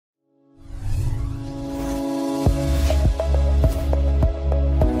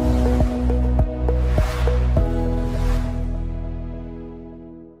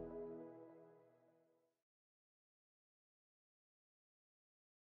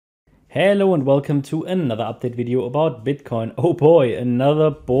Hello and welcome to another update video about Bitcoin. Oh boy, another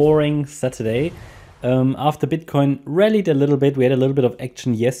boring Saturday. After Bitcoin rallied a little bit, we had a little bit of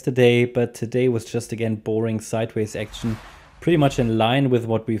action yesterday, but today was just again boring sideways action, pretty much in line with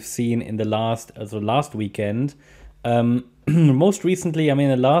what we've seen in the last weekend. Most recently, I mean,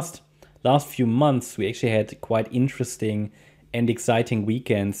 the last few months, we actually had quite interesting and exciting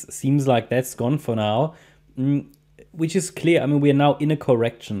weekends. Seems like that's gone for now. Which is clear. I mean, we are now in a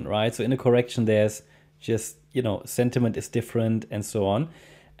correction, right? So in a correction, there's just, sentiment is different and so on.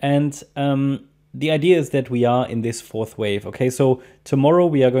 And the idea is that we are in this fourth wave. Okay, so tomorrow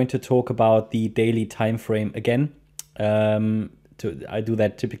we are going to talk about the daily time frame again. I do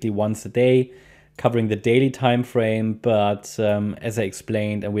that typically once a day, covering the daily time frame. But as I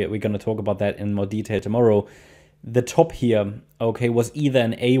explained, and we're going to talk about that in more detail tomorrow, the top here, okay, was either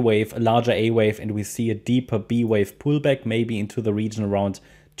an A wave, a larger A wave, and we see a deeper B wave pullback, maybe into the region around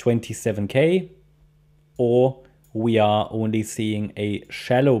 27K, or we are only seeing a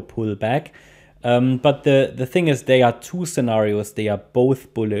shallow pullback. But the thing is, there are two scenarios. They are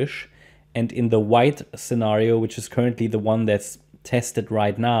both bullish. And in the white scenario, which is currently the one that's tested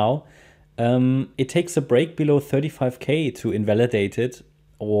right now, it takes a break below 35K to invalidate it,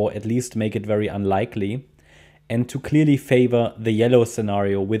 or at least make it very unlikely, and to clearly favor the yellow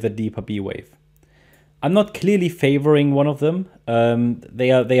scenario with a deeper B wave. I'm not clearly favoring one of them.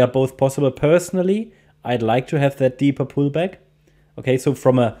 They are both possible. Personally, I'd like to have that deeper pullback. Okay, so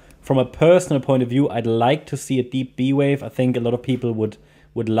from a personal point of view, I'd like to see a deep B wave. I think a lot of people would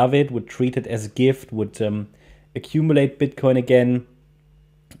love it, would treat it as a gift, would accumulate Bitcoin again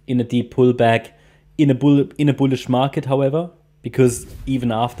in a deep pullback in a bullish market, however, because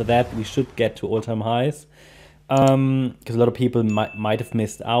even after that we should get to all-time highs. Because a lot of people might have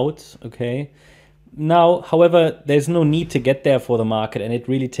missed out, okay? Now, however, there's no need to get there for the market, and it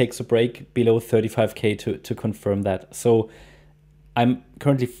really takes a break below 35K to confirm that. So I'm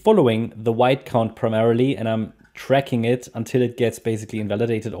currently following the white count primarily, and I'm tracking it until it gets basically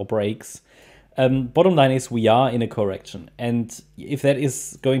invalidated or breaks. Bottom line is we are in a correction, and if that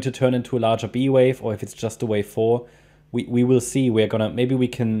is going to turn into a larger B wave, or if it's just a wave 4, we will see. Maybe we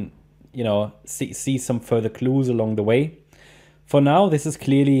can see some further clues along the way. For now, this is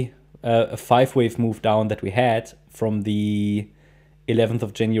clearly a 5-wave move down that we had from the 11th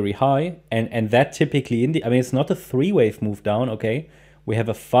of January high. And that typically, it's not a 3-wave move down, okay? We have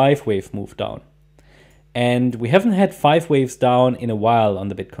a 5-wave move down. And we haven't had 5 waves down in a while on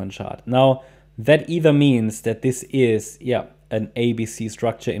the Bitcoin chart. Now, that either means that this is, an ABC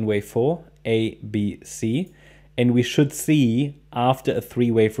structure in wave 4, A, B, C. And we should see, after a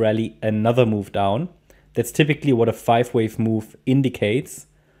 3-wave rally, another move down. That's typically what a 5-wave move indicates.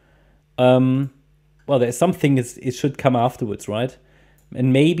 Well, there's something it should come afterwards, right?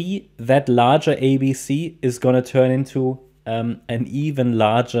 And maybe that larger ABC is going to turn into an even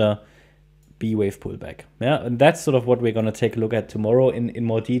larger B-wave pullback. Yeah, and that's sort of what we're going to take a look at tomorrow in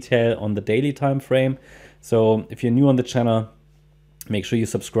more detail on the daily time frame. So if you're new on the channel, make sure you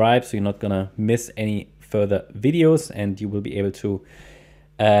subscribe so you're not going to miss any further videos, and you will be able to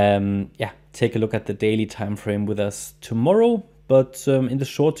take a look at the daily time frame with us tomorrow. But in the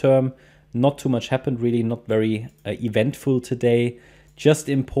short term, not too much happened, really, not very eventful today. Just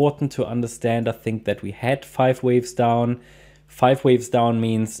important to understand, I think, that we had 5 waves down. 5 waves down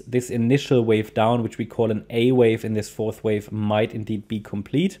means this initial wave down, which we call an A wave in this 4th wave, might indeed be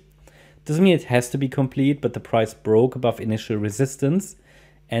complete. Doesn't mean it has to be complete, but the price broke above initial resistance,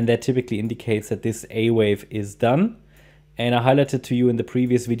 and that typically indicates that this A wave is done. And I highlighted to you in the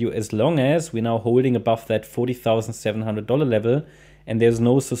previous video, as long as we're now holding above that $40,700 level and there's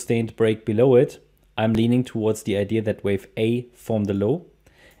no sustained break below it, I'm leaning towards the idea that wave A formed a low,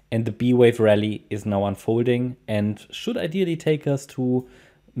 and the B wave rally is now unfolding and should ideally take us to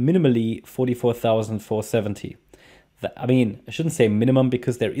minimally 44,470. I shouldn't say minimum,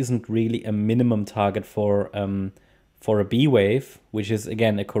 because there isn't really a minimum target for a B wave, which is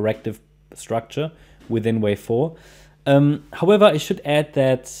again a corrective structure within wave 4. However, I should add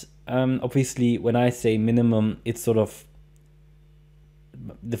that obviously when I say minimum, it's sort of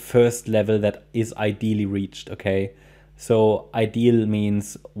the first level that is ideally reached, okay? So ideal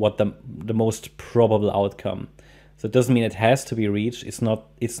means what the most probable outcome. So it doesn't mean it has to be reached. It's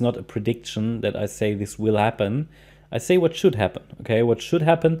not a prediction that I say this will happen. I say what should happen, okay? What should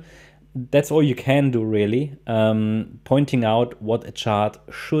happen. That's all you can do, really, pointing out what a chart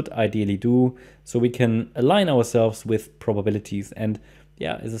should ideally do so we can align ourselves with probabilities. And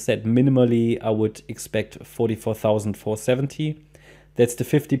yeah, as I said, minimally, I would expect 44,470. That's the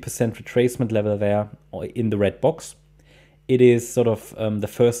 50% retracement level there in the red box. It is sort of the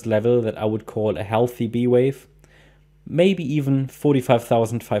first level that I would call a healthy B wave. Maybe even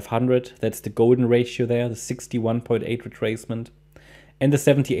 45,500. That's the golden ratio there, the 61.8 retracement. And the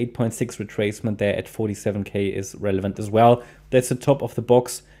 78.6 retracement there at 47K is relevant as well. That's the top of the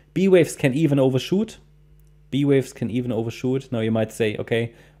box. B waves can even overshoot. B waves can even overshoot. Now you might say,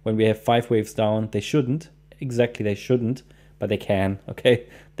 okay, when we have 5 waves down, they shouldn't. Exactly, they shouldn't, but they can, okay?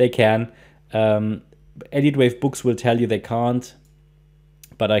 They can. Elliott Wave books will tell you they can't,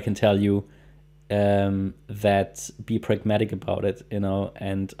 but I can tell you that be pragmatic about it, you know.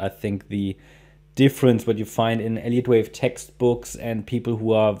 And I think the difference what you find in Elliott Wave textbooks and people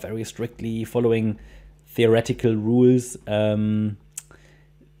who are very strictly following theoretical rules,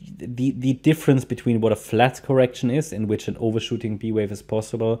 the difference between what a flat correction is, in which an overshooting B wave is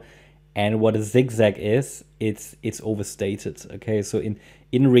possible, and what a zigzag is, it's overstated. Okay, so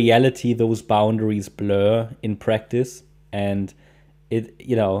in reality, those boundaries blur in practice, and it,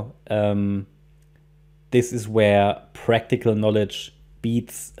 you know, this is where practical knowledge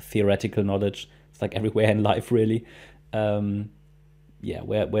beats theoretical knowledge. It's like everywhere in life, really. Yeah,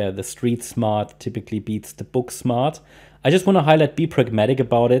 where the street smart typically beats the book smart. I just want to highlight, be pragmatic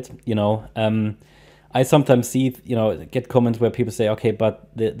about it. You know, I sometimes see, you know, get comments where people say, okay, but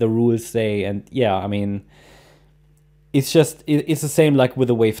the rules say, and yeah, I mean, it's just, it's the same like with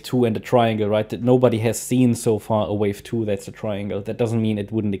a wave 2 and a triangle, right? That nobody has seen so far a wave 2 that's a triangle. That doesn't mean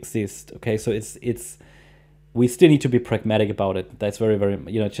it wouldn't exist. Okay, so it's we still need to be pragmatic about it. That's very, very,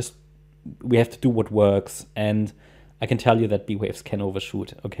 you know, just we have to do what works. And I can tell you that B waves can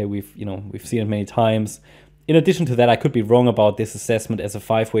overshoot. Okay, we've seen it many times. In addition to that, I could be wrong about this assessment as a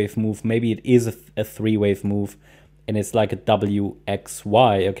 5-wave move. Maybe it is a 3-wave move and it's like a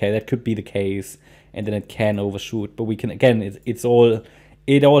WXY. Okay, that could be the case, and then it can overshoot. But we can, again, it all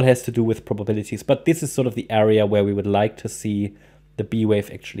has to do with probabilities. But this is sort of the area where we would like to see the B wave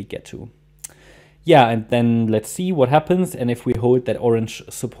actually get to. Yeah, and then let's see what happens and if we hold that orange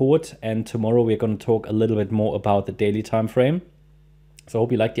support. And tomorrow we're going to talk a little bit more about the daily time frame. So I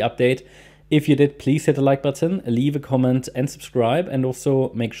hope you liked the update. If you did, please hit the like button, leave a comment and subscribe, and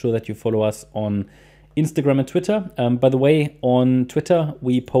also make sure that you follow us on Instagram and Twitter. By the way, on Twitter,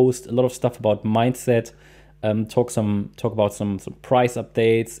 we post a lot of stuff about mindset, talk about some price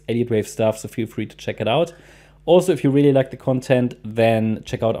updates, Elliott Wave stuff, so feel free to check it out. Also, if you really like the content, then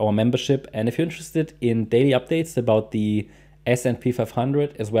check out our membership. And if you're interested in daily updates about the S&P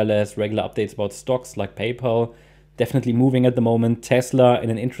 500, as well as regular updates about stocks like PayPal, definitely moving at the moment, Tesla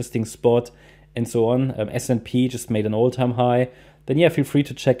in an interesting spot, and so on. S&P just made an all-time high. Then yeah, feel free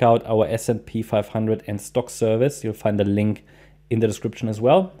to check out our S&P 500 and stock service. You'll find the link in the description as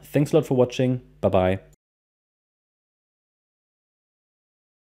well. Thanks a lot for watching. Bye-bye.